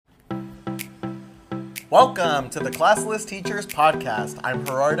Welcome to the Classless Teachers Podcast. I'm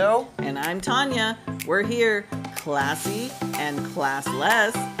Gerardo. And I'm Tanya. We're here, classy and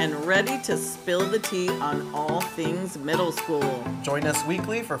classless, and ready to spill the tea on all things middle school. Join us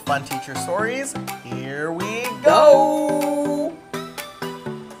weekly for fun teacher stories. Here we go!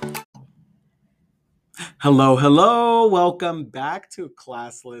 Hello. Welcome back to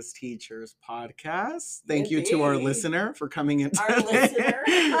Classless Teachers Podcast. Thank you to our listener for coming in today. Our listener?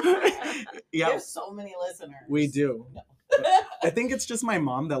 Yeah, There's so many listeners. we do. No. I think it's just my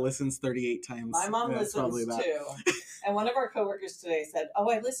mom that listens 38 times. My mom listens too. And one of our coworkers today said, "Oh,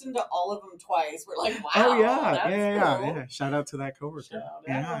 I listened to all of them twice." We're like, "Wow!" Oh yeah, that's yeah. cool. Shout out to that coworker. Shout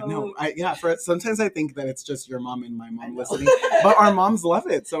Yeah, out. no, for sometimes I think that it's just your mom and my mom listening, but our moms love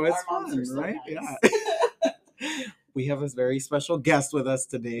it, so it's Our moms fun, are so right? nice. Yeah. We have a very special guest with us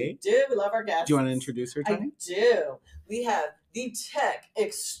today. We do. We love our guests. Do you want to introduce her, I Tony? do. We have the tech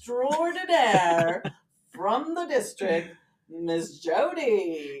extraordinaire from the district, Miss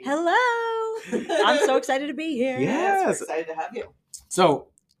Jody. Hello. I'm so excited to be here. Yes. We're excited to have you. So,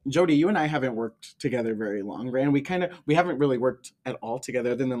 Jody, you and I haven't worked together very long, right? And we haven't really worked at all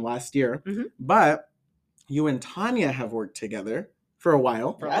together other than last year. Mm-hmm. But you and Tanya have worked together for a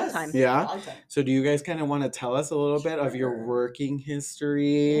while. For a long time. Yeah. Long time. So do you guys kind of want to tell us a little bit of your Sure. working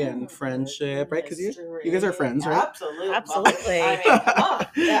history and friendship, right? Because you guys are friends, right? Absolutely. Absolutely. I mean, come on.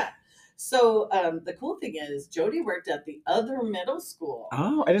 Yeah. So the cool thing is, Jody worked at the other middle school.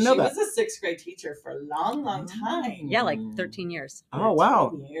 Oh, I didn't know that. She was a sixth grade teacher for a long time. Yeah, like 13 years. Oh, wow.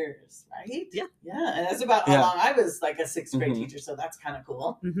 13 years, right? Yeah. Yeah, and that's about how Yeah. long I was like a sixth grade Mhm. teacher, so that's kind of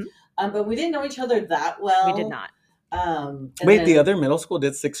cool. Mhm. But we didn't know each other that well. We did not. And Wait, then- the other middle school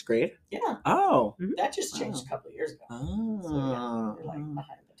did 6th grade? Yeah, Oh. that just changed a couple of years ago. Oh. So yeah, we're like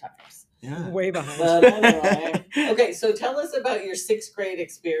behind the times. Yeah. Way behind. But anyway, okay, so tell us about your sixth grade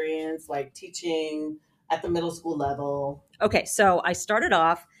experience, like teaching at the middle school level. Okay, so I started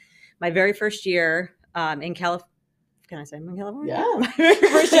off my very first year in California. Can I say I'm in California? Yeah. My very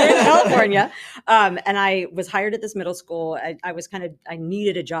first year in California. And I was hired at this middle school. I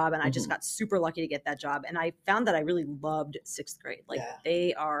needed a job, and I just got super lucky to get that job. And I found that I really loved sixth grade. Like, Yeah.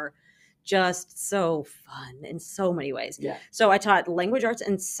 they are just so fun in so many ways. Yeah. So I taught language arts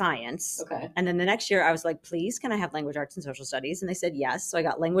and science. Okay. And then the next year I was like, please, can I have language arts and social studies? And they said yes. So I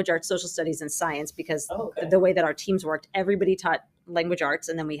got language arts, social studies, and science because Oh, okay. the way that our teams worked, everybody taught language arts.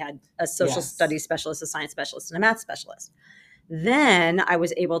 And then we had a social Yes. studies specialist, a science specialist, and a math specialist. Then I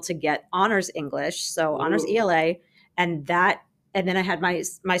was able to get honors English. So honors Ooh. ELA. And then I had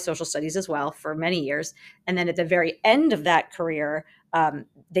my social studies as well for many years. And then at the very end of that career,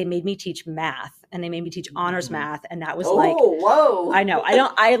 they made me teach math, and they made me teach honors math. And that was whoa. I know.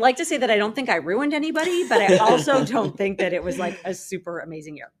 I like to say that I don't think I ruined anybody, but I also don't think that it was like a super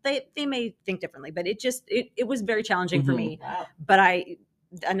amazing year. They may think differently, but it was very challenging for me. Wow. But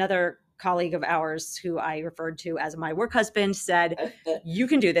another colleague of ours who I referred to as my work husband said, "You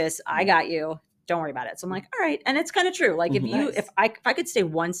can do this. I got you. Don't worry about it." So I'm like, all right. And it's kind of true. Like Nice. if I could stay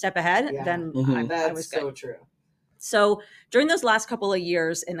one step ahead, Yeah. then I That's was good. so true. So during those last couple of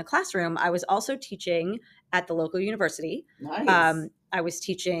years in the classroom, I was also teaching at the local university. Nice. I was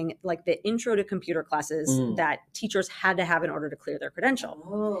teaching like the intro to computer classes Mm. that teachers had to have in order to clear their credential.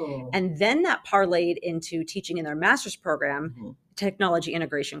 Oh. And then that parlayed into teaching in their master's program, Mhm. technology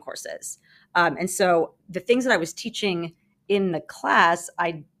integration courses. And so the things that I was teaching in the class,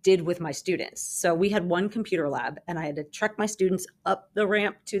 I did with my students. So we had one computer lab, and I had to trek my students up the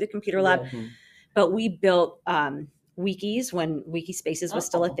ramp to the computer lab. Yeah. But we built wikis when Wikispaces was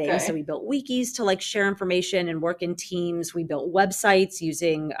still a thing. Okay. So we built wikis to like share information and work in teams. We built websites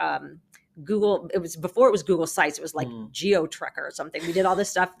using Google. It was before it was Google Sites. It was like GeoTrekker or something. We did all this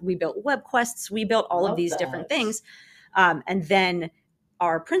stuff. We built web quests. We built all Love of these that. different things. And then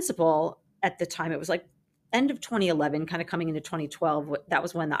our principal at the time, it was like end of 2011, kind of coming into 2012, that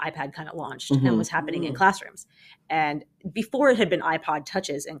was when the iPad kind of launched and was happening in classrooms. And before it had been iPod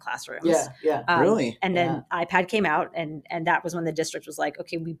touches in classrooms. Yeah. Really? And then iPad came out, and that was when the district was like,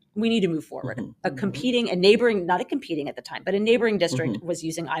 okay, we need to move forward. Not a competing at the time, but a neighboring district was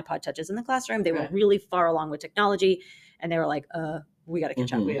using iPod touches in the classroom. They were Right. really far along with technology, and they were like, we got to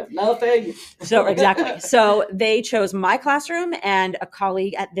catch up. We have nothing. So exactly. So they chose my classroom and a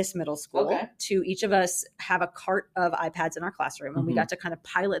colleague at this middle school Okay. to each of us have a cart of iPads in our classroom. And we got to kind of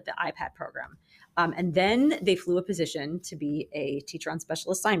pilot the iPad program. And then they flew a position to be a teacher on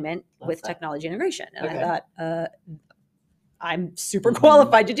special assignment with that. technology integration. And Okay. I thought, I'm super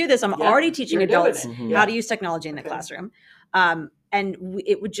qualified to do this. I'm Yeah, already teaching you're doing adults it. Mhm. how to use technology in the Okay. classroom.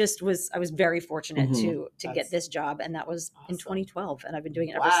 it would just was I was very fortunate Mhm. to That's get this job, and that was in awesome. 2012, and I've been doing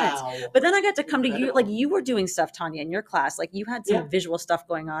it ever since. Wow. But then I got to come to you, like Incredible. you were doing stuff, Tanya, in your class. Like you had some Yeah. visual stuff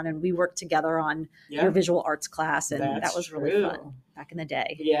going on, and we worked together on Yeah. your visual arts class, and That's that was really true. fun back in the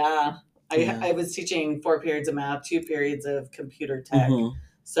day. Yeah. Yeah. I was teaching 4 periods of math, 2 periods of computer tech. Mhm.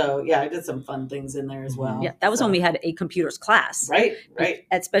 So yeah, I did some fun things in there as well. Yeah, that was So- when we had a computers class, Right. Right.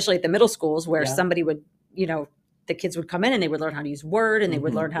 especially at the middle schools where Yeah. somebody would, the kids would come in and they would learn how to use Word, and they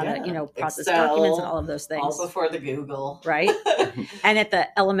would Mhm. learn how Yeah. to, process Excel, documents and all of those All things. before the Google. Right. And at the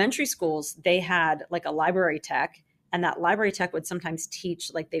elementary schools, they had like a library tech, and that library tech would sometimes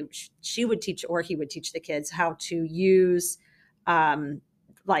teach, like she would teach, or he would teach the kids how to use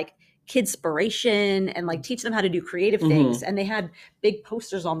like Kidspiration, and like teach them how to do creative things. And they had big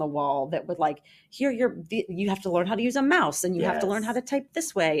posters on the wall that would like, here you have to learn how to use a mouse, and you have to learn Yes. how to type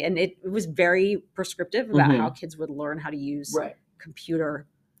this way. And it was very prescriptive about Mhm. how kids would learn how to use Right. computer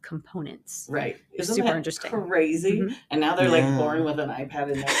components. Right. It's Isn't super that interesting. crazy? Mhm. And now they're Yeah. like born with an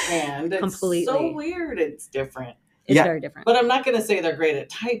iPad in their hand. It's Completely. so weird. It's different. It's Yeah. very different. But I'm not going to say they're great at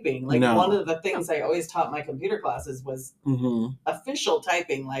typing. Like No. one of the things I always taught my computer classes was Mhm. official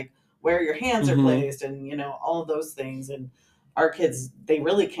typing, like where your hands are Mhm. placed and, all of those things. And our kids, they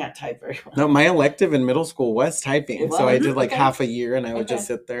really can't type very well. No, my elective in middle school was typing. It So I was? did like Okay. half a year, and I would Okay. just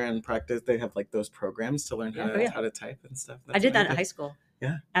sit there and practice. They have like those programs to learn Yeah. Oh, yeah. how to type and stuff. I That's did what that in high school.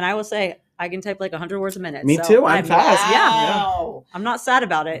 Yeah. And I will say, I can type like 100 words a minute. Me so too, I'm fast. Yeah. Wow. I'm not sad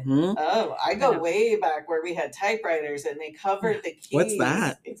about it. Mhm. Oh, I I go know. way back where we had typewriters and they covered the keys. What's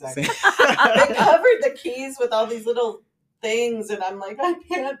that? Exactly. See? They covered the keys with all these little things, and I'm like, I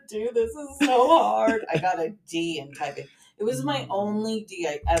can't do this. This is so hard. I got a D in typing. It was my only D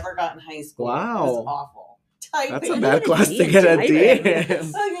I ever got in high school. It was Wow. awful. Typing. That's a I bad did a class D to in get a typing. D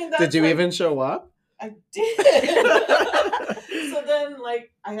in. I mean, that's Did you like- even show up? I did. So then,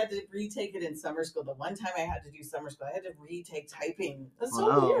 like, I had to retake it in summer school. The one time I had to do summer school, I had to retake typing. That's so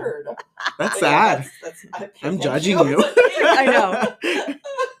Wow. weird. That's But yeah, sad. okay, I'm thank judging you. I know.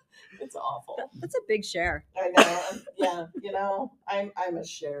 It's awful. That's a big share. I know. Yeah, I'm a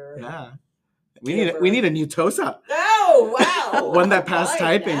sharer. Yeah. We need a new TOSA. Oh wow! One that passed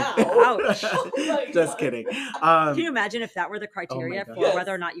Why typing. now? Ouch. Oh my Just God. kidding. Can you imagine if that were the criteria God. for Yes.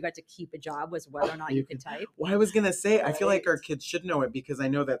 whether or not you got to keep a job, was whether or not you could type? Well, I was gonna say, I feel like our Right. kids should know it, because I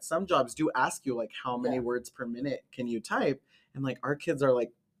know that some jobs do ask you like how many Yeah. words per minute can you type, and like our kids are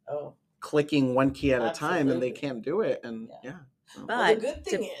like Oh, clicking one key at a time, and they Absolutely. can't do it. And Yeah. yeah. So- But well, the good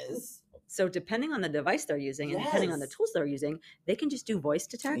thing is, so depending on the device they're using and depending on the Yes. tools they're using, they can just do voice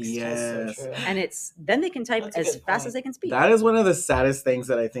to text. Yes. that's so true. And then they can type That's a as good fast point. as they can speak. That is one of the saddest things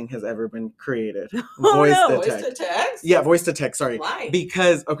that I think has ever been created. Oh, Voice no. to Voice text. to text. Yeah, voice to text. Sorry. Why?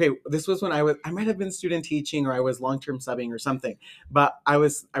 Because this was when I might have been student teaching, or I was long-term subbing or something, but I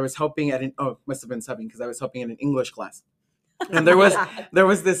was helping at must have been subbing, because I was helping in an English class, and there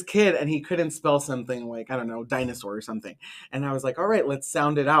was this kid, and he couldn't spell something like, I don't know, dinosaur or something, and I was like, all right, let's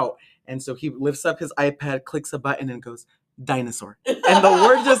sound it out. And so he lifts up his iPad, clicks a button, and goes, dinosaur, and the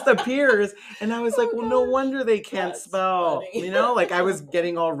word just appears, and I was like, well, no wonder they can't That's spell. funny. Like I was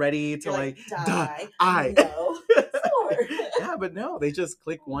getting all ready to You're like, duh, die. I. No. Sword. Yeah, but no, they just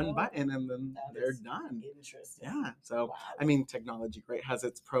click one Oh, button and then that they're is done. Interesting. Yeah. So Wow. I mean, technology, right, has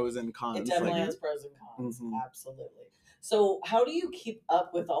its pros and cons. It definitely like- has pros and cons. Mhm. Absolutely. So, how do you keep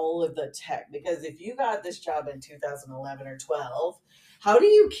up with all of the tech? Because if you got this job in 2011 or 12, how do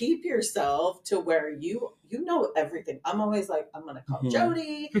you keep yourself to where you know everything? I'm always like, I'm going to call Mhm.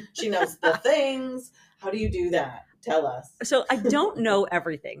 Jody. She knows the things. How do you do that? Tell us. So I don't know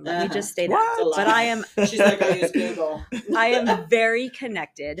everything. Let me Uh-huh. just say that. What? But I am She's like, I use Google. I am very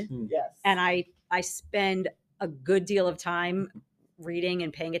connected, Yes. and I spend a good deal of time reading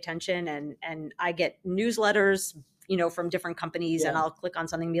and paying attention, and I get newsletters, from different companies, and Yeah. I'll click on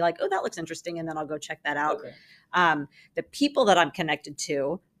something and be like, oh, that looks interesting, and then I'll go check that out. Okay. The people that I'm connected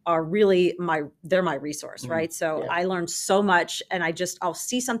to are really they're my resource, Mhm. right? So Yeah. I learned so much, and I'll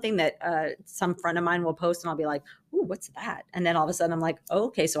see something that some friend of mine will post, and I'll be like, ooh, what's that? And then all of a sudden I'm like, oh,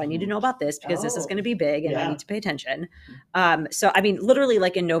 okay, so I need to know about this, because this is Oh. going to be big, and I Yeah. need to pay attention. So I mean, literally,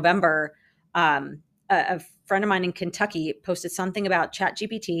 like in November, a friend of mine in Kentucky posted something about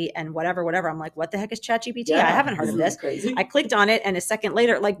ChatGPT and whatever. I'm like, what the heck is ChatGPT? I haven't heard of this. Crazy. I clicked on it, and a second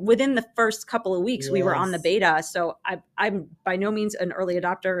later, like within the first couple of weeks, we were on the Yes. beta. So I'm by no means an early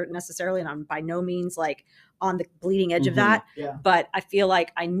adopter necessarily, and I'm by no means like on the bleeding edge of Mhm. that. Yeah. But I feel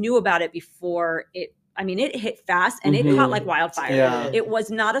like I knew about it before it. I mean, it hit fast, and it Mhm. caught like wildfire. Yeah. It was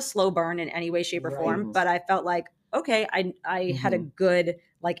not a slow burn in any way, shape, or Right. form. But I felt like, okay, I had a good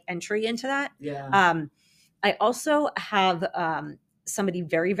like entry into that. Yeah. I also have somebody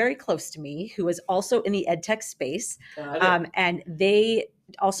very, very close to me who is also in the ed tech space. Got it. And they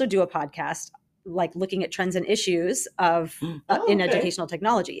also do a podcast like looking at trends and issues of Oh, in okay. educational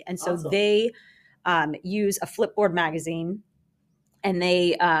technology. And so Awesome. they use a Flipboard magazine, and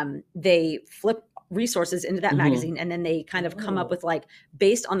they flip resources into that Mhm. magazine, and then they kind of come up Oh. with, like,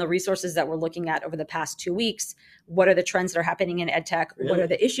 based on the resources that we're looking at over the past 2 weeks, what are the trends that are happening in ed tech? What Really? are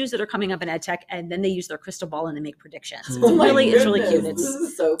the issues that are coming up in ed tech? And then they use their crystal ball and they make predictions. It's Oh my it's really cute. goodness, It's this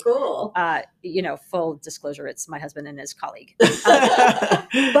is so cool. full disclosure, it's my husband and his colleague.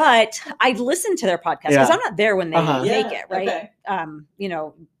 But I listen to their podcast because Yeah. I'm not there when they Uh-huh. make Yeah, it, right?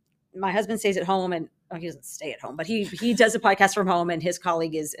 okay. My husband stays at home, and he doesn't stay at home, but he does a podcast from home, and his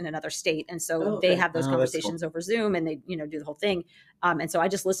colleague is in another state. And so Oh, they okay. have those Oh, that's conversations over Zoom, and they, do the whole thing. And so I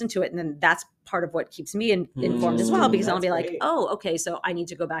just listen to it. And then that's part of what keeps me informed as well, because I'll That's be like, great. oh, okay, so I need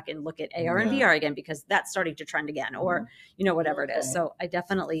to go back and look at AR and Yeah. VR again, because that's starting to trend again, or, whatever it is. Okay. So I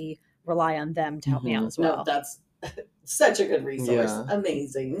definitely rely on them to help me out Mhm. as well. No, that's such a good resource. Yeah.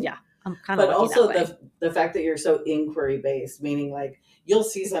 Amazing. Yeah, I'm kind of But lucky also that way. the fact that you're so inquiry based, meaning like you'll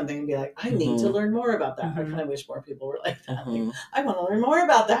see something and be like, I need to Mhm. learn more about that. I Mhm. kind of wish more people were like that. Like, Mhm. I want to learn more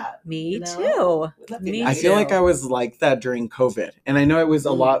about that. Me you know? too. Wouldn't that be Me I nice? feel too. like I was like that during COVID, and I know it was a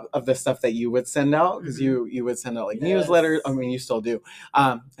Mm. lot of the stuff that you would send out, because Mhm. you would send out like Yes. newsletters. I mean, you still do.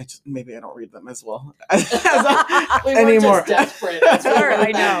 Maybe I don't read them as well We weren't anymore. just desperate. That's what Sure, we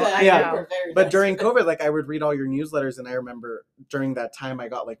I know, were. I Yeah. We were very But during desperate. COVID, like I would read all your newsletters, and I remember during that time I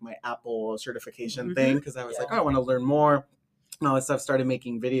got like my Apple certification Mhm. thing, because I was like, Yeah. oh, I want to learn more. And all that stuff, started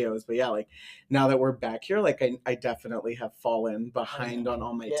making videos. But yeah, like now that we're back here, like I definitely have fallen behind on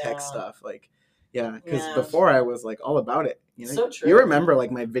all my Yeah. tech stuff. Like, yeah, because Yeah. before I was like all about it. So true. You remember like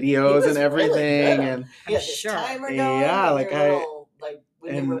my He videos was and everything, really good. and He had I'm this sure. timer going. Yeah, and like your little,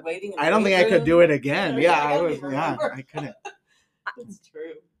 when and they were waiting. In I the don't think I waiting could do room. it again. Yeah, I I don't was. even Yeah, remember. I couldn't. It's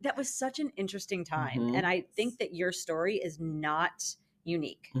true. That was such an interesting time. Mhm. And I think that your story is not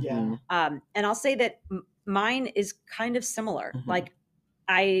unique. Yeah. Mhm. And I'll say that mine is kind of similar. Mhm. Like,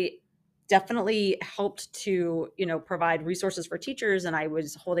 I definitely helped to, provide resources for teachers, and I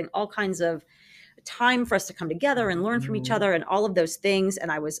was holding all kinds of time for us to come together and learn from each Mhm. other and all of those things.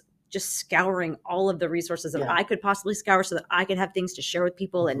 And I was just scouring all of the resources that Yeah. I could possibly scour so that I could have things to share with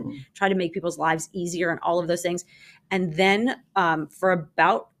people and Mhm. try to make people's lives easier and all of those things. And then for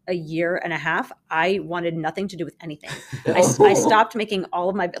about a year and a half, I wanted nothing to do with anything. I stopped making all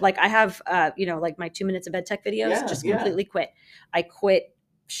of my, like I have, like my 2 minutes of ed tech videos, Yeah, just yeah. completely quit. I quit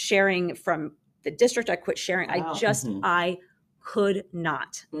sharing from the district. I quit sharing. Wow. Mhm. I could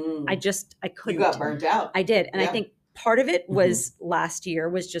not. Mm. I You couldn't. got burnt out. I did. And I Yeah. think part of it was last year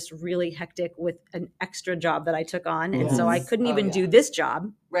was just really hectic with an extra job that I took on. And so I Yes. couldn't Oh, even yeah. do this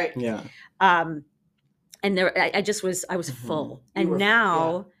job. Right. Yeah. And there, I was Mhm. full. You And were full,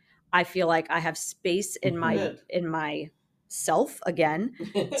 now I feel like I have space in Good. my self again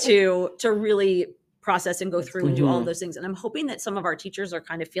to really process and go through and do all of Mhm. those things. And I'm hoping that some of our teachers are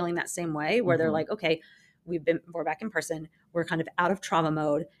kind of feeling that same way, where they're Mhm. like, okay, we're back in person. We're kind of out of trauma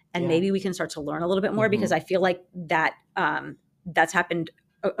mode, and Yeah. maybe we can start to learn a little bit more, because I feel like that that's happened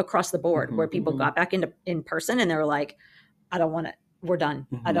across the board, where people Mhm. got back in person and they were like, I don't want it. We're done.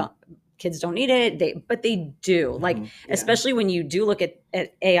 Mhm. Kids don't need it. But they do. Like, Mhm. Yeah. especially when you do look at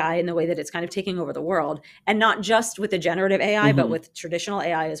AI and the way that it's kind of taking over the world, and not just with the generative AI, but Mhm. with traditional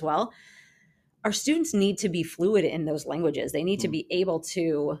AI as well. Our students need to be fluid in those languages. They need to Mhm. be able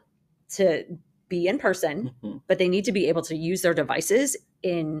to be in person, Mhm. but they need to be able to use their devices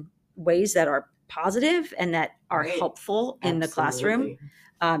in ways that are positive and that are Right. helpful in the classroom.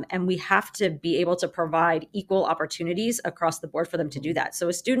 Absolutely. And we have to be able to provide equal opportunities across the board for them to do that. So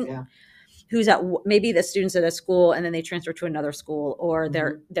a student Yeah. who's maybe the students at a school and then they transfer to another school, or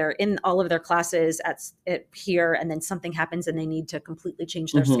they're in all of their classes at here, and then something happens and they need to completely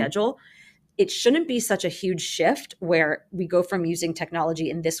change their Mhm. schedule. It shouldn't be such a huge shift where we go from using technology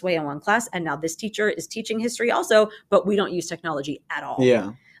in this way in one class, and now this teacher is teaching history also, but we don't use technology at all.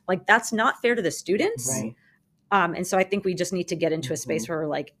 Yeah. Like, that's not fair to the students. Right. And so I think we just need to get into a space where we're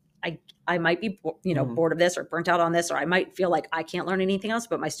like, I might be, Mhm. bored of this or burnt out on this, or I might feel like I can't learn anything else,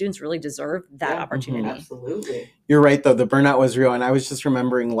 but my students really deserve that Yeah. opportunity. Absolutely. You're right though. The burnout was real, and I was just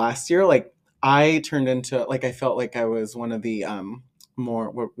remembering last year, like I turned into like I felt like I was one of the more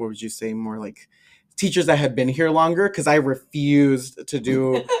what would you say, more like teachers that had been here longer, because I refused to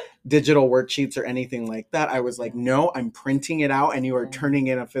do digital worksheets or anything like that. I was like, no, I'm printing it out, and you are turning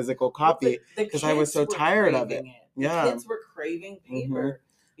in a physical copy. The 'Cause I was kids so were tired of craving it. The Yeah. kids were craving paper.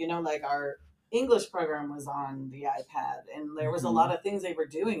 Like our English program was on the iPad, and there was a Mhm. lot of things they were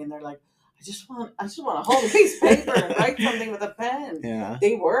doing, and they're like, I just want to hold a piece of paper and write something with a pen. Yeah.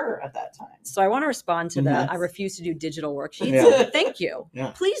 They were at that time. So I want to respond to the Yes. I refuse to do digital worksheets. Yeah. Thank you.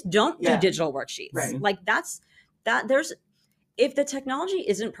 Yeah. Please don't Yeah. do digital worksheets. Right. Like there's if the technology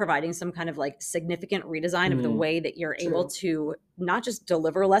isn't providing some kind of like significant redesign of the Mhm. way that you're True. able to not just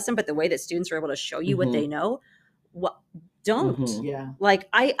deliver a lesson, but the way that students are able to show you what they know, don't. Mhm. Yeah. Like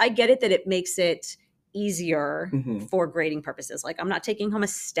I get it that it makes it easier Mhm. for grading purposes. Like I'm not taking home a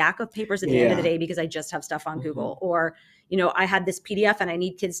stack of papers at the end of the Yeah. day because I just have stuff on Mhm. Google, or I had this PDF and I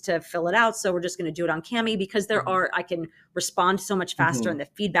need kids to fill it out, so we're just going to do it on Kami because I can respond so much faster Mhm. and the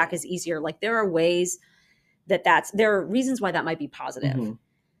feedback is easier. Like there are ways there are reasons why that might be positive. Mhm.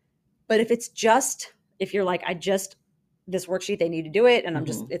 But if you're like, this worksheet, they need to do it, and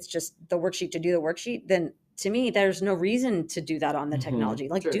it's just the worksheet to do the worksheet, then to me, there's no reason to do that on the Mhm. technology.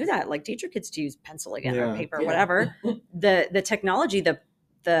 Like True. do that, like teach your kids to use pencil again or Yeah. paper, Yeah. whatever. The technology, the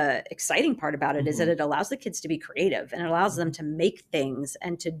exciting part about it is that it allows the kids to be creative and it allows them to make things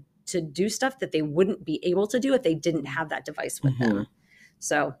and to do stuff that they wouldn't be able to do if they didn't have that device with them.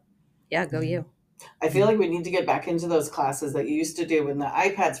 So yeah, go you. I feel like we need to get back into those classes that you used to do when the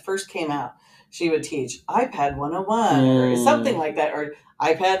iPads first came out. She would teach iPad 101 or something like that, or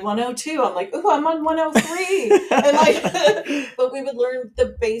iPad 102. I'm like, ooh, I'm on 103. And like, but we would learn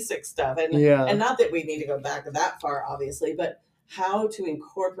the basic stuff. And not that we need to go back that far, obviously, but how to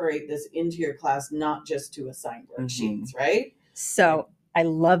incorporate this into your class, not just to assign worksheets, right? So I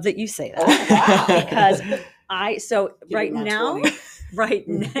love that you say that. Oh, wow. Because right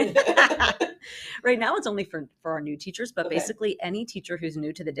now it's only for our new teachers, but Okay. basically any teacher who's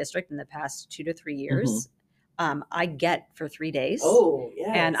new to the district in the past 2 to 3 years, I get for 3 days. Oh, yes.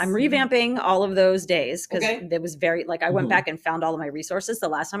 And I'm revamping all of those days because Okay. it was very, like, I went back and found all of my resources. The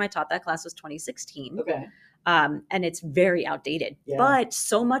last time I taught that class was 2016. Okay. And it's very outdated. Yeah. But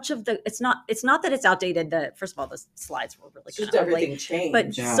so much of it's not that it's outdated. First of all, the slides were really It's just kind of ugly. everything changed.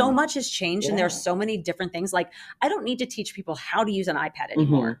 But so much has changed, and Yeah. there's so many different things. Like, I don't need to teach people how to use an iPad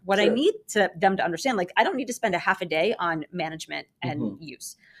anymore. What I True. need them to understand, like, I don't need to spend a half a day on management and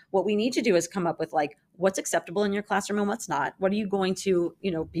use. What we need to do is come up with like what's acceptable in your classroom and what's not. What are you going to,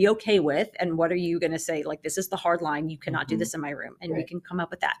 be okay with, and what are you going to say like, this is the hard line. You cannot do this in my room, and we can come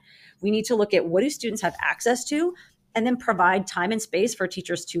up with that. We need to look at what do students have access to, and then provide time and space for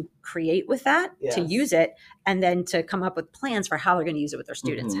teachers to create with that, to use it, and then to come up with plans for how they're going to use it with their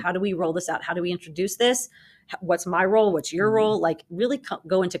students. How do we roll this out? How do we introduce this? What's my role? What's your role? Like really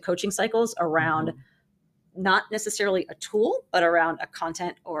go into coaching cycles around not necessarily a tool, but around a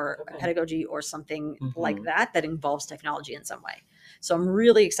content or a pedagogy or something like that involves technology in some way. So I'm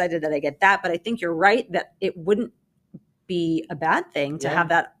really excited that I get that. But I think you're right that it wouldn't be a bad thing to have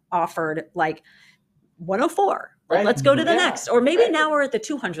that offered like 104. Like, let's go to the next. Or maybe now we're at the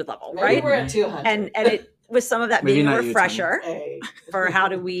 200 level, Maybe right? we're at 200. And it with some of that Maybe being a not you, refresher Hey. for how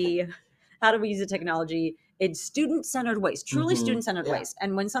do we use the technology in student-centered ways, truly student-centered ways.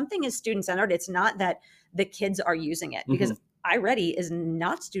 And when something is student-centered, it's not that the kids are using it, because iReady is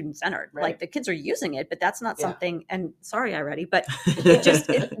not student-centered. Right. Like the kids are using it, but that's not something, and sorry, iReady, but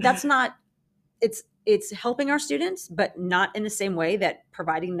that's not, it's helping our students, but not in the same way that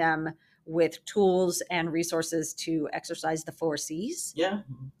providing them with tools and resources to exercise the 4 C's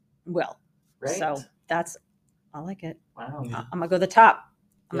will. Right. So I like it. Wow. I'm gonna go to the top.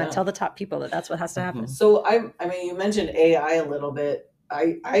 I'm Yeah. gonna tell the top people that that's what has to happen. So I mean, you mentioned AI a little bit.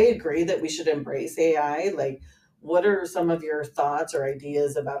 I agree that we should embrace AI. Like, what are some of your thoughts or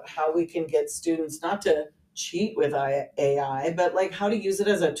ideas about how we can get students not to cheat with AI, but like how to use it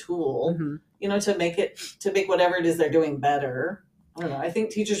as a tool, to make whatever it is they're doing better? I don't know. I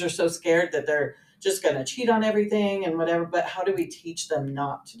think teachers are so scared that they're just going to cheat on everything and whatever, but how do we teach them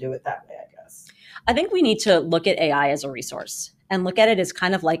not to do it that way, I guess? I think we need to look at AI as a resource and look at it as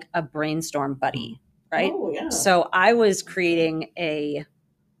kind of like a brainstorm buddy, right? Oh, yeah. So I was creating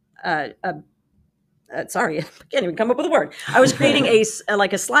sorry, I can't even come up with a word. I was creating a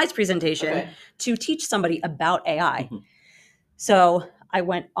slides presentation to teach somebody about AI. So I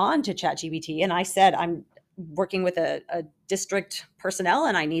went on to ChatGPT and I said, I'm working with a district personnel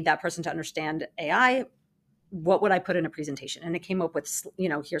and I need that person to understand AI. What would I put in a presentation? And it came up with,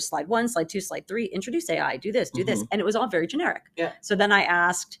 here's slide 1, slide 2, slide 3, introduce AI, do this, do this. And it was all very generic. Yeah. So then I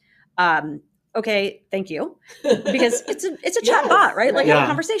asked, okay, thank you. Because it's a chat bot, right? Like a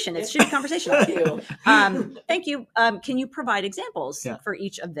conversation. It should be conversational. Thank you. Thank you. Can you provide examples for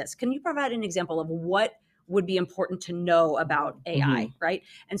each of this? Can you provide an example of what would be important to know about AI, right?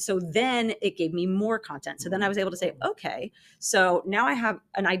 And so then it gave me more content. So then I was able to say, okay, so now I have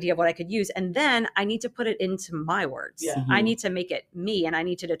an idea of what I could use. And then I need to put it into my words. Yeah. I need to make it me. And I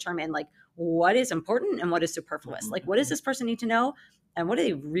need to determine like, what is important and what is superfluous. Like, what does this person need to know? And what do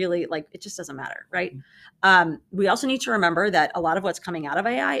they really like? It just doesn't matter, right? We also need to remember that a lot of what's coming out of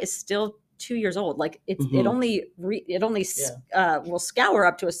AI is still 2 years old. Like it only will scour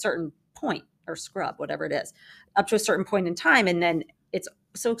up to a certain point, or scrub, whatever it is, up to a certain point in time, and then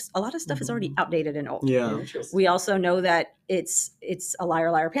so a lot of stuff is already outdated and old. Yeah. We also know that it's a liar,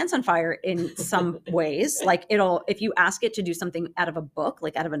 liar, pants on fire in some ways. Like if you ask it to do something out of a book,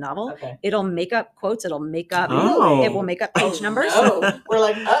 like out of a novel, it'll make up quotes. It'll make up, it will make up page numbers. No. We're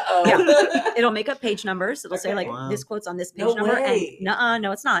like, yeah, it'll make up page numbers. It'll say like this quote's on this page number, way. and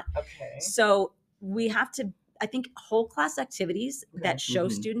no, it's not. Okay. So we have to, I think, whole class activities that show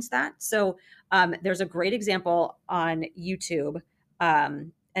students that. So there's a great example on YouTube.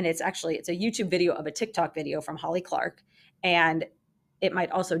 And it's a YouTube video of a TikTok video from Holly Clark. And it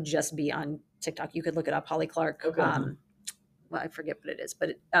might also just be on TikTok. You could look it up, Holly Clark. Okay. Well, I forget what it is,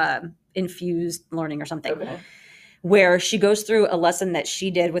 but infused learning or something, Okay. where she goes through a lesson that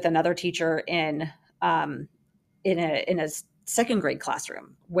she did with another teacher in a second grade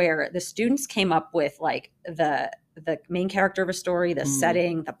classroom, where the students came up with like the main character of a story, the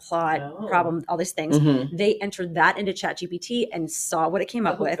setting, the plot, problem, all these things. They entered that into ChatGPT and saw what it came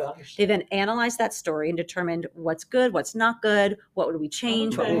up with. Gosh. They then analyzed that story and determined what's good, what's not good, what would we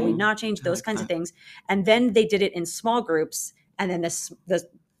change, what would we not change, those kinds of things. And then they did it in small groups. And then the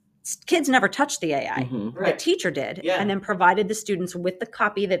kids never touched the AI. Right. The teacher did, Yeah. and then provided the students with the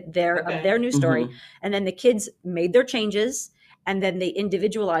copy of their new story. And then the kids made their changes, and then they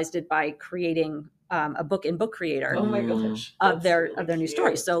individualized it by creating a book in Book Creator Oh my gosh. of That's their really new cute.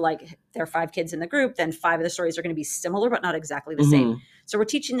 stories. So like there are 5 kids in the group, then 5 of the stories are going to be similar but not exactly the same. So we're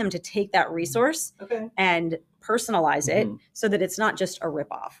teaching them to take that resource and personalize it so that it's not just a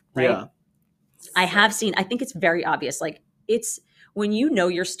ripoff, right? Yeah. I have seen, I think it's very obvious. Like it's when you know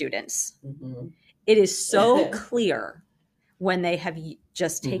your students, it is so clear when they have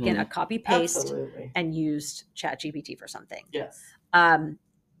just taken a copy paste Absolutely. and used ChatGPT for something. Yes.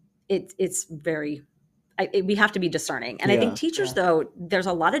 It's very, we have to be discerning. And I think teachers, though, there's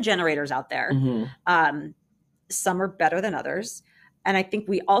a lot of generators out there. Some are better than others. And I think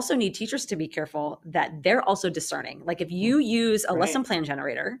we also need teachers to be careful that they're also discerning. Like if you use a lesson plan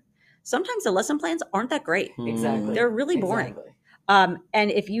generator, sometimes the lesson plans aren't that great. Exactly. They're really boring. Exactly. And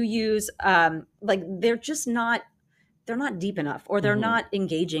if you use like they're just not, they're not deep enough, or they're not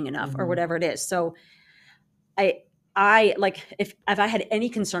engaging enough, or whatever it is. So I like if I had any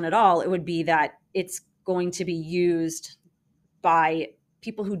concern at all, it would be that it's going to be used by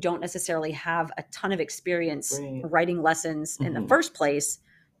people who don't necessarily have a ton of experience writing lessons in the first place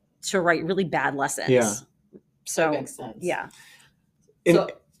to write really bad lessons. Yeah. So That makes sense. yeah.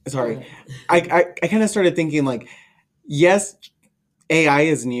 Sorry. I kind of started thinking like, yes, AI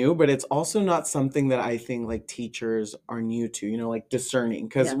is new, but it's also not something that I think like teachers are new to, like discerning.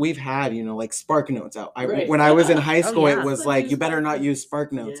 Because we've had, like SparkNotes out. When I was in high school, it was like, you better not use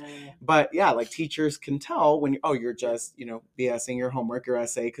SparkNotes. Yeah. But yeah, like teachers can tell when you're just, BSing your homework, your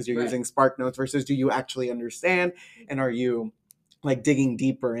essay, because you're using SparkNotes versus do you actually understand? And are you like digging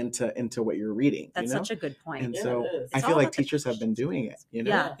deeper into what you're reading? That's such a good point. And Yeah, so it is. I It's feel all like about the teachers have been doing it,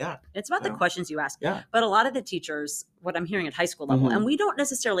 Yeah. It's about the So, questions you ask. yeah. But a lot of the teachers, what I'm hearing at high school level, Mhm. and we don't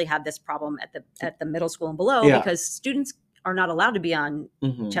necessarily have this problem at the middle school and below, Yeah. because students are not allowed to be on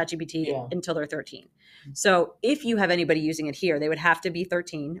Mhm. ChatGPT Yeah. until they're 13. So if you have anybody using it here, they would have to be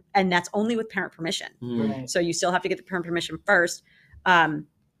 13, and that's only with parent permission. Mhm. Right. So you still have to get the parent permission first.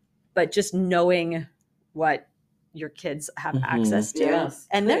 But just knowing what your kids have Mhm. access to, Yes.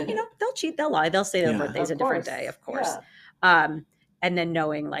 and then they'll cheat, they'll lie, they'll say their Yeah. birthday's a Of different course. day, of course. Yeah. And then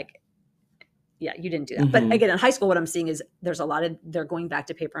knowing like, yeah, you didn't do that. But Mhm. again, in high school, what I'm seeing is there's a lot of, they're going back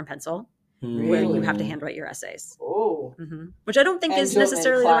to paper and pencil where you have to handwrite your essays, Oh. which I don't think And is do them in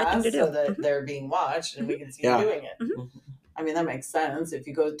necessarily the right thing class to do. so that they're being watched and we can see you Yeah. doing it. Mhm. I mean, that makes sense. If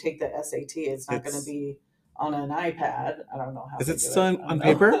you go take the SAT, it's not going It's- to be on an iPad. I don't know how. Is they it do still I on don't know.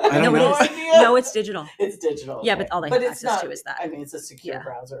 paper? I No, don't it know. is. idea. No, it's digital. It's digital. Yeah, but all they but have it's access not, to is that. I mean, it's a secure Yeah.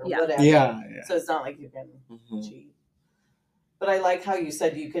 browser or Yeah. whatever. Yeah. So it's not like you can Mhm. cheat. But I like how you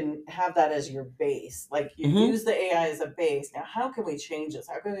said you can have that as your base. Like you Mhm. use the AI as a base. Now, how can we change this?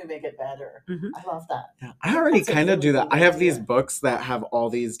 How can we make it better? Mhm. I love that. Yeah, I already That's a kind of really do that. good I have these idea. books that have all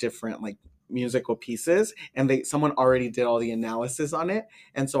these different like musical pieces, and someone already did all the analysis on it,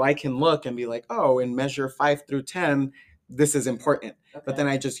 and so I can look and be like, oh, in measure 5 through 10, this is important. Okay. But then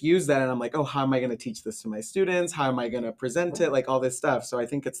I just use that, and I'm like, oh, how am I going to teach this to my students? How am I going to present it? Like all this stuff. So I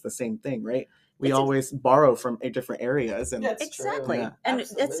think it's the same thing, right? We It's always borrow from different areas, and That's Exactly. true. Yeah. And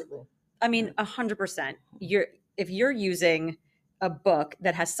it's, Absolutely. I mean, 100%. If you're using a book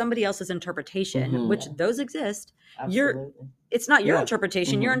that has somebody else's interpretation, Mhm. which those exist, you're- Absolutely. it's not your Yeah.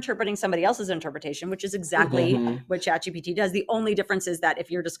 interpretation. You're Mhm. interpreting somebody else's interpretation, which is exactly Mhm. what ChatGPT does. The only difference is that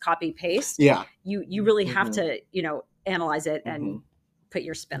if you're just copy paste, Yeah. you really have Mhm. to, you know, analyze it and Mhm. put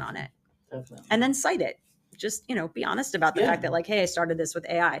your spin on it Definitely. and then cite it. Just, you know, be honest about the Yeah. fact that like, hey, I started this with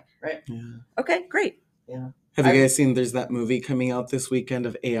AI. Right. Yeah. Okay, great. Yeah. Have you I- guys seen? There's that movie coming out this weekend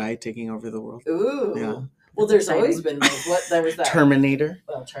of AI taking over the world. Ooh. Yeah. Well, That's there's always exciting. been those. What there was that Terminator.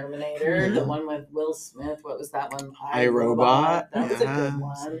 Well, Terminator, the Mhm. one with Will Smith. What was that one? iRobot. That was a Yeah. good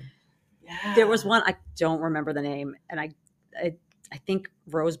one. Yeah. There was one, I don't remember the name, and I think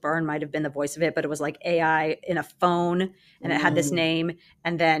Rose Byrne might have been the voice of it, but it was like AI in a phone, and it had this Mm. name,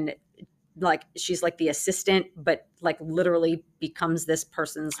 and then like she's like the assistant, but like literally becomes this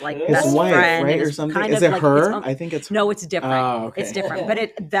person's like His His best wife, friend, right, and or it's something. kind Is of it like her? I think it's. no, it's different. Oh, okay. It's different,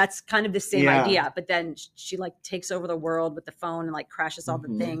 but that's kind of the same Yeah. idea. But then she like takes over the world with the phone and like crashes all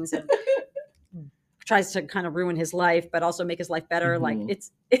Mhm. the things and tries to kind of ruin his life, but also make his life better. Like Mhm.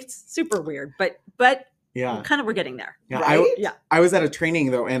 it's super weird, but Yeah. kind of we're getting there. Yeah. Right? Yeah. I was at a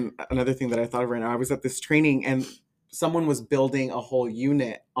training though, and another thing that I thought of right now, I was at this training and someone was building a whole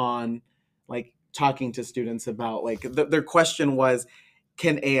unit on like talking to students about like their question was,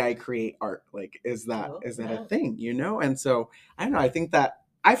 can AI create art? Like, is that Oh, is that yeah. a thing? You know? And so I don't know.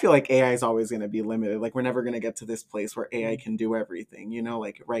 I feel like AI is always going to be limited. Like we're never going to get to this place where AI can do everything. You know,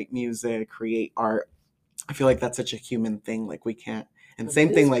 like write music, create art. I feel like that's such a human thing. Like we can't. And It same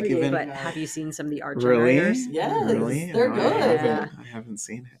is thing. Like creative. even But have you seen some of the art really, generators? Yes, really, they're No, good. I haven't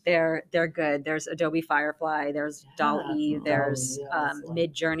seen it. They're good. There's Adobe Firefly, there's DALL-E, Yeah. there's DALL-E, yeah, that's the one.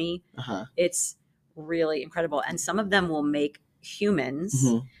 Midjourney. Uh-huh. It's really incredible, and some of them will make humans.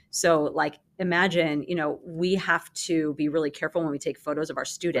 Mhm. So like imagine, you know, we have to be really careful when we take photos of our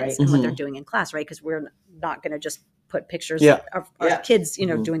students Right. and what they're Mhm. doing in class, right? Because we're not going to just put pictures Yeah. of our Yeah. kids, you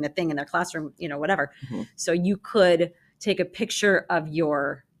know, Mhm. doing the thing in their classroom, you know, whatever. Mhm. So you could take a picture of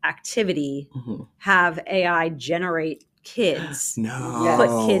your activity, Mhm. have AI generate kids, No. Yes.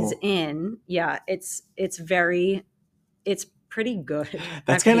 put kids in. Yeah, it's pretty good. I have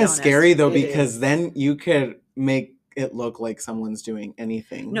That's to be kind of honest. scary though, It because is. then you could make it look like someone's doing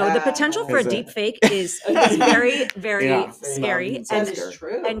anything. No, the potential for a Is it? deep fake is very, very Yeah. scary. That That And is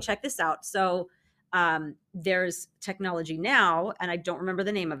true. and check this out. So there's technology now, and I don't remember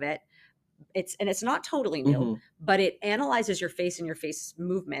the name of it. It's not totally new, Mhm. but it analyzes your face and your face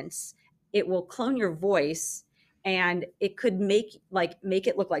movements. It will clone your voice, and it could make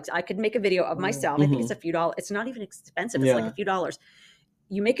it look like I could make a video of myself. I think it's a few dollars. It's not even expensive. It's like Yeah. a few dollars.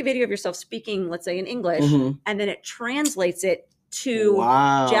 You make a video of yourself speaking, let's say in English, Mhm. and then it translates it to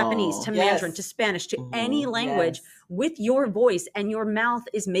Wow. Japanese, to Mandarin, Yes. to Spanish, to any Mhm. language Yes. with your voice, and your mouth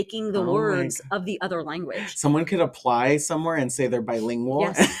is making the Oh my words God. of the other language. Someone could apply somewhere and say they're bilingual.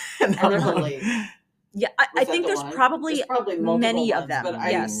 Yes. and And they're not- believed. Yeah, Was I that think the there's one? probably There's probably multiple many of ones, them. but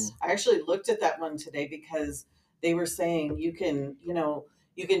I Yes. actually looked at that one today because they were saying you can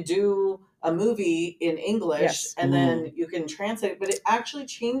do a movie in English Yes. and then you can translate it, but it actually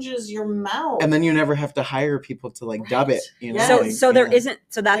changes your mouth. And then you never have to hire people to like dub it. Right. You know, Yes. So like, so there yeah. isn't.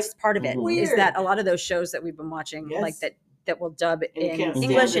 So that's part of it. Mhm. Is that Weird. a lot of those shows that we've been watching, like Yes. that will dub And you in can't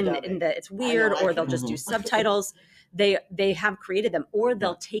stand English the and dubbing. that it's I weird, know, I or they'll can't. just do Mhm. subtitles. They have created them, or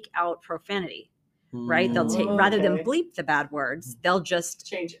they'll take out profanity. Right? They'll take Mm. rather than Okay. bleep the bad words, they'll just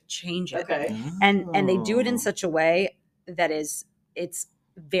Change it. change it. Okay. And they do it in Oh. such a way that it's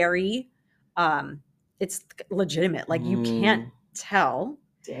very it's legitimate. Like you can't tell,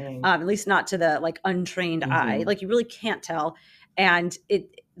 Dang. at least not to the like untrained eye. Mhm. Like you really can't tell. And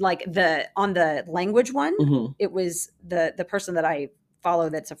it like on the language one, Mhm. it was the person that I follow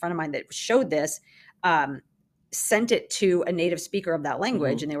that's a friend of mine that showed this, sent it to a native speaker of that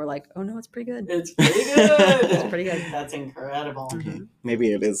language, and they were like, "Oh no, it's pretty good." It's pretty good. It's pretty good. That's incredible. Mhm. Okay.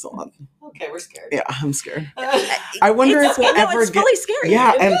 Maybe it is on. Okay, we're scared. Yeah, I'm scared. I wonder It's- if we'll no, ever it's get. fully scary.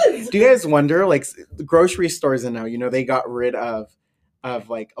 Yeah, It and is. do you guys wonder, like, the grocery stores and now, you know, they got rid of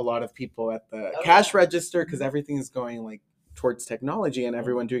like a lot of people at the Oh, cash yeah. register because everything is going like towards technology and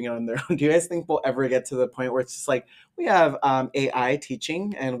everyone doing it on their own. Do you guys think we'll ever get to the point where it's just like we have AI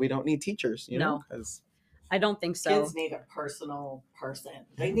teaching and we don't need teachers? You know, No. 'cause- I don't think so. Kids need a personal person.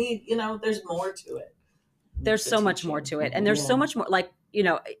 They need, there's more to it. There's to so much more teaching. to it, and there's so Yeah. much more. Like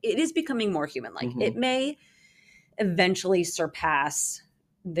it is becoming more human. Like Mhm. it may eventually surpass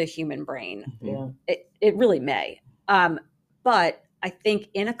the human brain. Yeah. It really may. But I think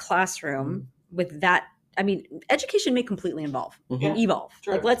in a classroom with that, I mean, education may completely evolve. Mhm. Evolve.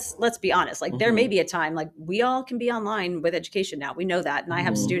 True. Like let's be honest. Like there Mhm. may be a time like we all can be online with education now. We know that, and I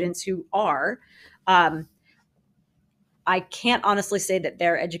have Mhm. students who are. I can't honestly say that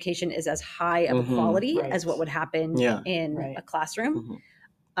their education is as high of a Mhm. quality Right. as what would happen Yeah. in Right. a classroom.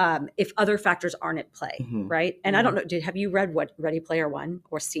 Mhm. If other factors aren't at play, Mhm. right? And I don't know, have you read what Ready Player One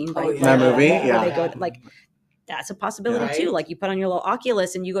or seen Ready yeah. Player That One? movie? Where Yeah. they go to, like, that's a possibility Yeah. too. Right. Like you put on your little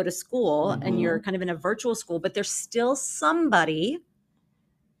Oculus and you go to school and Mhm. you're kind of in a virtual school, but there's still somebody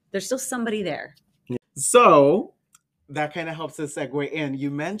there. So that kind of helps us segue in.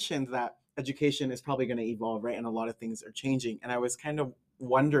 You mentioned that education is probably going to evolve, right? And a lot of things are changing. And I was kind of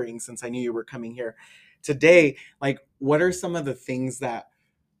wondering, since I knew you were coming here today, like, what are some of the things that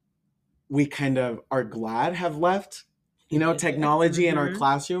we kind of are glad have left, technology in our Mhm.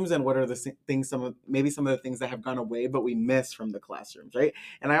 classrooms, and what are the things, some of the things that have gone away, but we miss from the classrooms, right?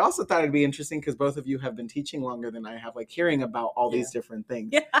 And I also thought it'd be interesting because both of you have been teaching longer than I have, like hearing about all these different things.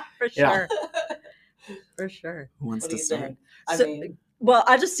 Yeah, for Yeah. sure. For sure. Who wants What to do you start? think? I So- mean, Well,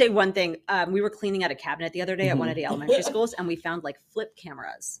 I'll just say one thing. We were cleaning out a cabinet the other day at one Mhm. of the elementary schools, and we found like flip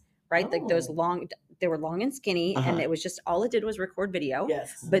cameras, right? Like those Oh. long, they were long and skinny, Uh-huh. and it was just all it did was record video.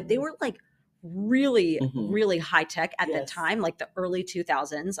 yes. But they were like really, Mhm. really high tech at the Yes. time, like the early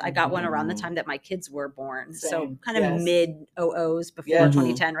 2000s. I got one around the Mhm. time that my kids were born, so Same. kind of Yes. mid 00s before Yeah.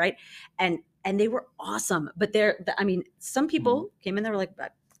 2010, right? And they were awesome. But I mean, some people came in, they were like, I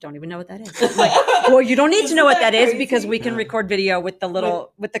don't even know what that is. I'm like, well, you don't need to Isn't know what that that is because crazy? we can Yeah. record video with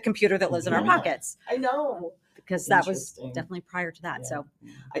the computer that lives in our Mhm. pockets, I know. because that was Interesting. definitely prior to that. Yeah. So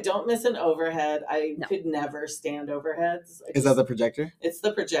I don't miss an overhead. I No. could never stand overheads. Is that the projector? It's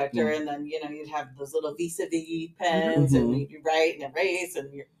the projector, Yeah. and then you'd have those little vis-a-vis pens, and Mhm. you write and erase,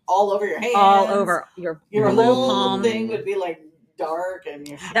 and you're all over your hands. all over your Your little whole palm. thing would be like dark, and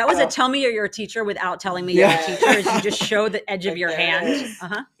That was a a tell me you're a teacher without telling me Yeah. you're a teacher. Is you just show the edge of Right your there hand. it is.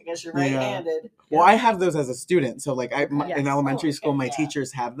 Uh-huh. I guess you're Yeah. right-handed. Well, I have those as a student. So like Okay. in Yes. elementary Oh, school, okay, my yeah.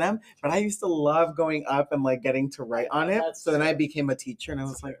 teachers have them, but I used to love going up and like getting to write on it. That's So then I true. became a teacher and I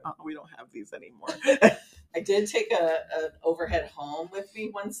was That's like, true. oh, we don't have these anymore. I did take an overhead home with me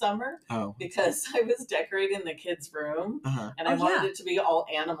one summer Oh. because I was decorating the kids' room. Uh-huh. And I Oh, wanted yeah. it to be all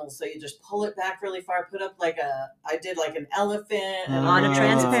animals, so you just pull it back really far, put up I did like an elephant and A lot of a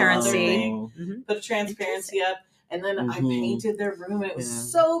transparency. thing, Mhm. put a transparency up, and then I Mhm. painted their room, and it was Yeah.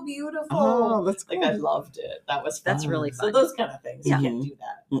 so beautiful. Oh, that's cool. Like I loved it. That was fun. That's really So fun. those kind of things, Yeah. you can't do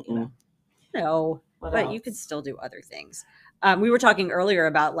that. You know? No, What but else? you could still do other things. We were talking earlier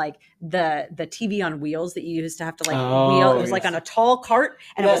about like the TV on wheels that you used to have to like wheel. It was like yes. on a tall cart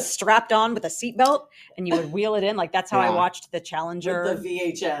and it was Yes. strapped on with a seatbelt, and you would wheel it in. Like that's how I Yeah. watched the With Challenger. the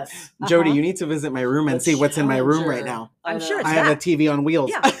VHS. Jody, Uh-huh. you need to visit my room and The see what's in my room right Challenger. now. I'm know. sure it's I have a that. TV on wheels.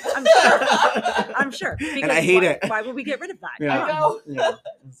 Yeah, I'm sure. I'm sure. And I hate why, it. Why would we get rid of that? Yeah. I know. Yeah.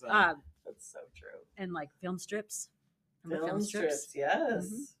 So- That's so true. And like film strips. Remember Film strips, yes.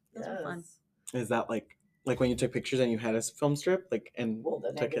 Mhm. Those are fun. Yes. Is that like when you took pictures and you had a film strip, like, and Well, the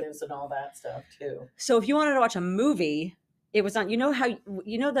took it? negatives and all that stuff too. So if you wanted to watch a movie, it was on. You know how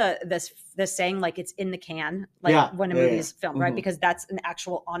the saying like it's in the can, like Yeah, when a yeah, movie's filmed, right? Mhm. Because that's an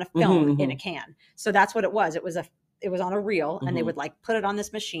actual on a film Mhm, in a can. So that's what it was. It was on a reel, and they Mhm. would like put it on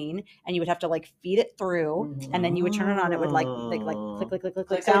this machine, and you would have to like feed it through, Mhm. and then you would turn it on. It would like Oh. click click click click Click, click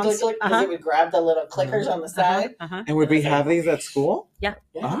click, sounds. click, click, because it would grab the little clickers on the side. And would we And it's have like- these at school? Yeah.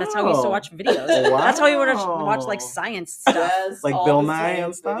 Yeah. That's how we used to watch videos. Oh, That's how we would watch like wow. science stuff. Yes, Like all Bill the Nye and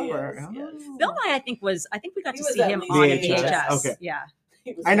science stuff? videos, Or, yes. oh. Bill Nye, I think we got He to was see at him least on a VHS. VHS. Okay. Yeah.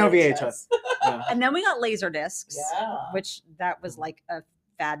 He was I know very VHS. Yeah. And then we got laser discs. Yeah. Which that was like a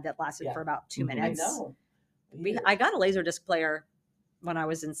fad that lasted Yeah. for about 2 Mhm. I minutes. know. I got a laser disc player when I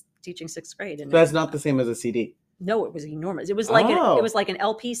was teaching 6th grade, and That's not the same as a CD. no, it was enormous. It was like Oh. it was like an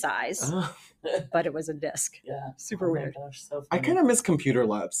LP size, Oh. but it was a disc. Yeah. Super Oh my weird. gosh, so I funny. kind of miss computer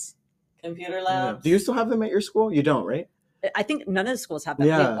labs. Computer Yeah. labs. Do you still have them at your school? You don't, right? I think none of the schools have that.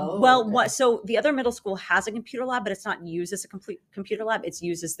 Yeah. Oh, Well, okay. what? So the other middle school has a computer lab, but it's not used as a complete computer lab. It's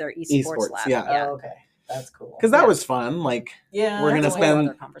used as their esports Esports, lab. yeah. Oh, okay. That's cool. Because that Yeah. was fun. Like Yeah. we're gonna That's a whole spend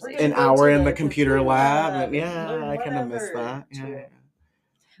other conversation. We're an gonna go hour to in the the computer computer lab. lab And yeah, and I kind of miss whatever. that. Yeah. True.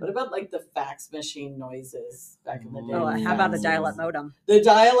 What about like the fax machine noises back in the day? Oh, Mm. how about a Faxes. dial-up modem? The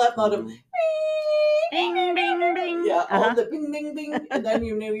dial-up modem. Mm. Bing, bing, bing. Yeah, all Uh-huh. the bing, bing, bing, and then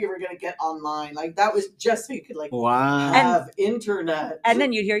you knew you were gonna get online. Like that was just so you could like Wow. have internet. And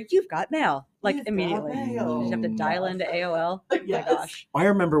then you'd hear, "You've got mail," like You've got immediately. mail. You'd have to dial into AOL. Oh Yes. my gosh. I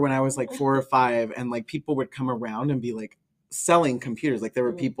remember when I was like 4 or 5, and like people would come around and be like selling computers. Like there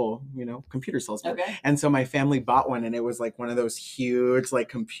were Mhm. people, computer salesmen. Okay. And so my family bought one, and it was like one of those huge like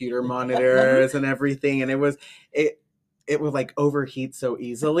computer monitors and everything. And it would like overheat so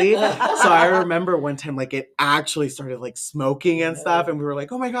easily. So I remember one time like it actually started like smoking and stuff, and we were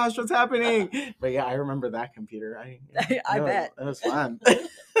like, "Oh my gosh, what's happening?" But yeah, I remember that computer. I bet. It was fun. I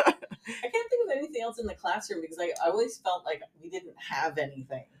can't think of anything else in the classroom because I always felt like we didn't have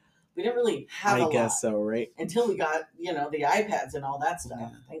anything. We didn't really have a I guess lot so, right? until we got, you know, the iPads and all that stuff. Yeah.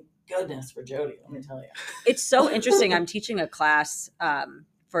 Thank goodness for Jody, let me tell you. It's so interesting. I'm teaching a class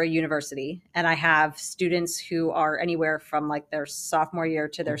for a university, and I have students who are anywhere from like their sophomore year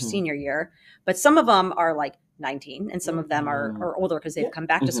to their Mhm. senior year, but some of them are like 19 and some of them are older because they've Yeah. come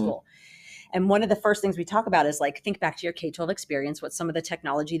back to Mhm. school. And one of the first things we talk about is like, think back to your K-12 experience. What's some of the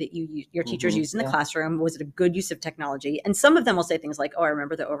technology that your teachers Mhm. used in the Yeah. classroom? Was it a good use of technology? And some of them will say things like, oh, I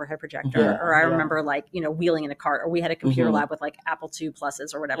remember the overhead projector, Yeah. or I Yeah. remember like, you know, wheeling in a cart, or we had a computer Mhm. lab with like Apple II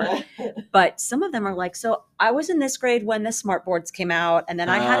pluses or whatever. But some of them are like, so I was in this grade when the smart boards came out, and then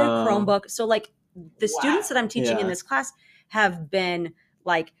I had a Oh. Chromebook. So like the students that I'm teaching in Yeah. this class have been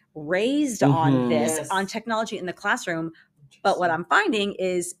like raised on Mhm. this, Yes. on technology in the classroom. But what I'm finding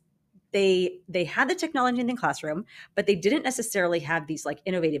is they had the technology in the classroom, but they didn't necessarily have these like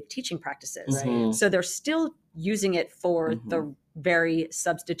innovative teaching practices. Right. Mhm. So they're still using it for Mhm. the very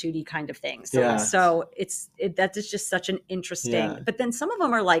substitute-y kind of things. Yeah. So that is just such an interesting. Yeah. But then some of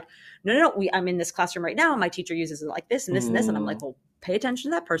them are like, no, I'm in this classroom right now, and my teacher uses it like this and this and this, and I'm like, well, pay attention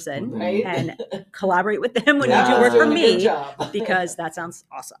to that person Right? and collaborate with them when Yeah. you do work for Doing a good me, job. because that sounds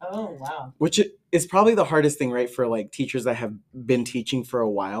awesome. Oh, wow. Which is probably the hardest thing, right, for like teachers that have been teaching for a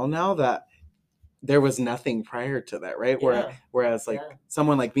while now, that there was nothing prior to that, right? Yeah. Whereas like Yeah.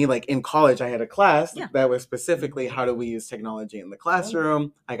 someone like me, like in college, I had a class Yeah. that was specifically how do we use technology in the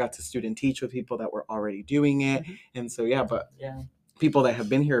classroom. I got to student teach with people that were already doing it. Mhm. And so, yeah, but Yeah. people that have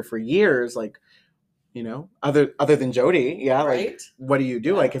been here for years, like, you know, other than Jody, yeah, like, Right? what do you do?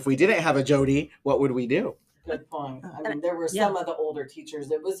 Yeah. Like, if we didn't have a Jody, what would we do? Good point. I And mean, there were yeah. some of the older teachers,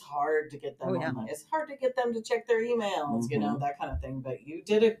 it was hard to get them Oh, yeah. online. It's hard to get them to check their emails, you know, Mhm. that kind of thing. But you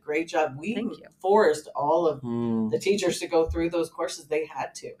did a great job. We Thank you. forced all of Hmm. the teachers to go through those courses. They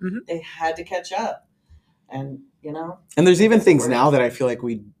had to. Mhm. They had to catch up. And, you know, And there's even Because it things worked. now that I feel like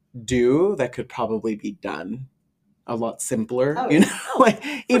we do that could probably be done a lot simpler. Oh, You know, like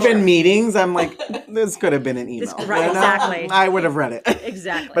even sure. meetings, I'm like, this could have been an email. Right, you know? exactly. I would have read it.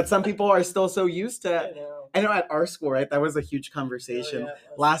 Exactly. But some people are still so used to. I know. I know at our school, right? That was a huge Oh, conversation. yeah, it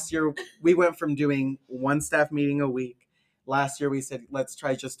was. Last year, we went from doing one staff meeting a week. Last year, we said, let's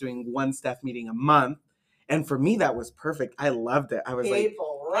try just doing one staff meeting a month. And for me, that was perfect. I loved it. I was like,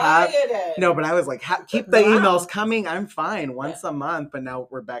 People have- rioted. no, but I was like, keep the Wow. emails coming. I'm fine once a month. But now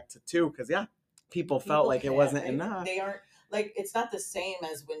we're back to 2 because, yeah, people felt People like it can't. wasn't They- enough. They aren't, like, it's not the same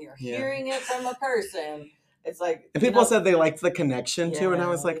as when you're Yeah. hearing it from a person. It's like, And you people know, said they liked the connection too. And I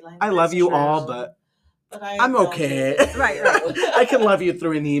was Yeah, like, like, I love that's you all, true. but but I I'm don't okay. need it. Right. I can love you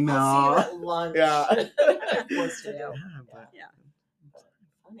through an email. I'll see you at lunch. Yeah. Forced to do. Yeah, but-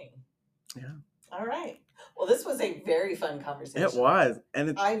 Funny. Yeah. All right. Well, this was a very fun conversation. It was. And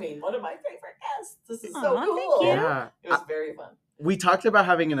it's, I mean, one of my favorite guests. This is Aw, so thank cool. you. yeah. It was very fun. We talked about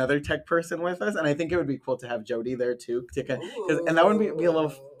having another tech person with us, and I think it would be cool to have Jody there too, and that would be a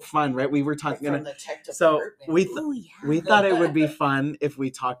little Ooh. fun, right? We were Like talking, from the tech so department. we Oh, yeah. we thought it would be fun if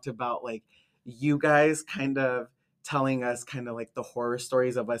we talked about like you guys kind of telling us kind of like the horror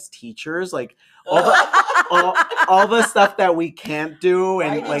stories of us teachers, like all the stuff that we can't do, Why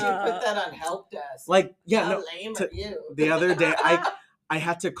and did like you put that on help desk? yeah, How no. lame to- are you? The other day, I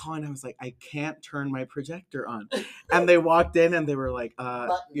had to call and I was like, I can't turn my projector on. And they walked in and they were like,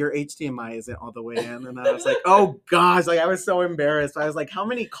 your HDMI isn't all the way in. And I was like, oh gosh, like I was so embarrassed. I was like, how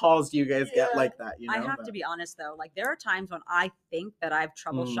many calls do you guys get Yeah. like that? You know, I have But- to be honest though, like there are times when I think that I've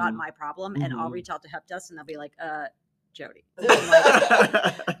troubleshot Mm. my problem, and I'll Mhm. reach out to help desk and they'll be like, Jody.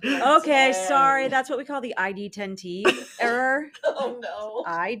 Dang. Okay, sorry. That's what we call the ID10T error. Oh no.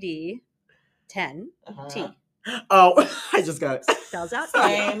 ID 10T. Uh-huh. Oh, I just got it. Spells out.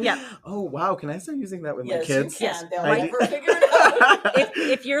 Same. Yeah. Oh wow, can I start using that with Yes, my kids? you Yes, can. They'll I never figure it out.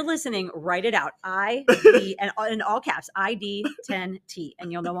 If you're listening, write it out. ID and in all caps, ID10T,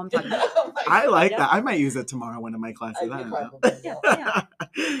 and you'll know what I'm talking about. Oh my I like Yeah. that. I might use it tomorrow in one of my classes. God. I You don't know. probably Yeah, will. yeah.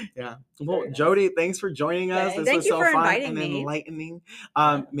 Yeah. Well, Very nice. Jody, thanks for joining us. Thanks. This Thank was you so for fun inviting and me. enlightening.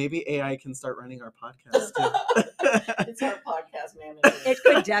 Yeah. Maybe AI can start running our podcast too. It's our podcast manager. It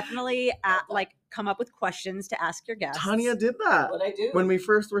could definitely come up with questions to ask your guests. Tanya did that What I do. when we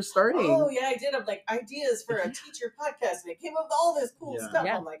first were starting. Oh yeah, I did. I'm like ideas for a teacher podcast, and it came up with all this cool Yeah. stuff.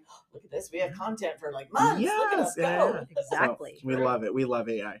 Yeah. I'm like, look at this. We have content for like months. Look at us Yes, go. yeah. Exactly. So we love it. We love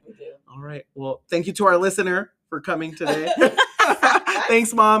AI. We do. All right. Well, thank you to our listener for coming today.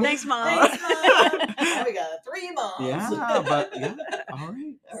 Thanks, Mom. Thanks, Mom. Thanks, Mom. Now we got 3 moms. Yeah, but yeah. All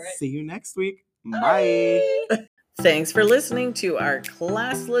right. All right. See you next week. Bye. Thanks for listening to our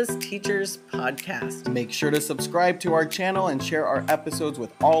Classless Teachers podcast. Make sure to subscribe to our channel and share our episodes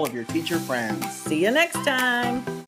with all of your teacher friends. See you next time.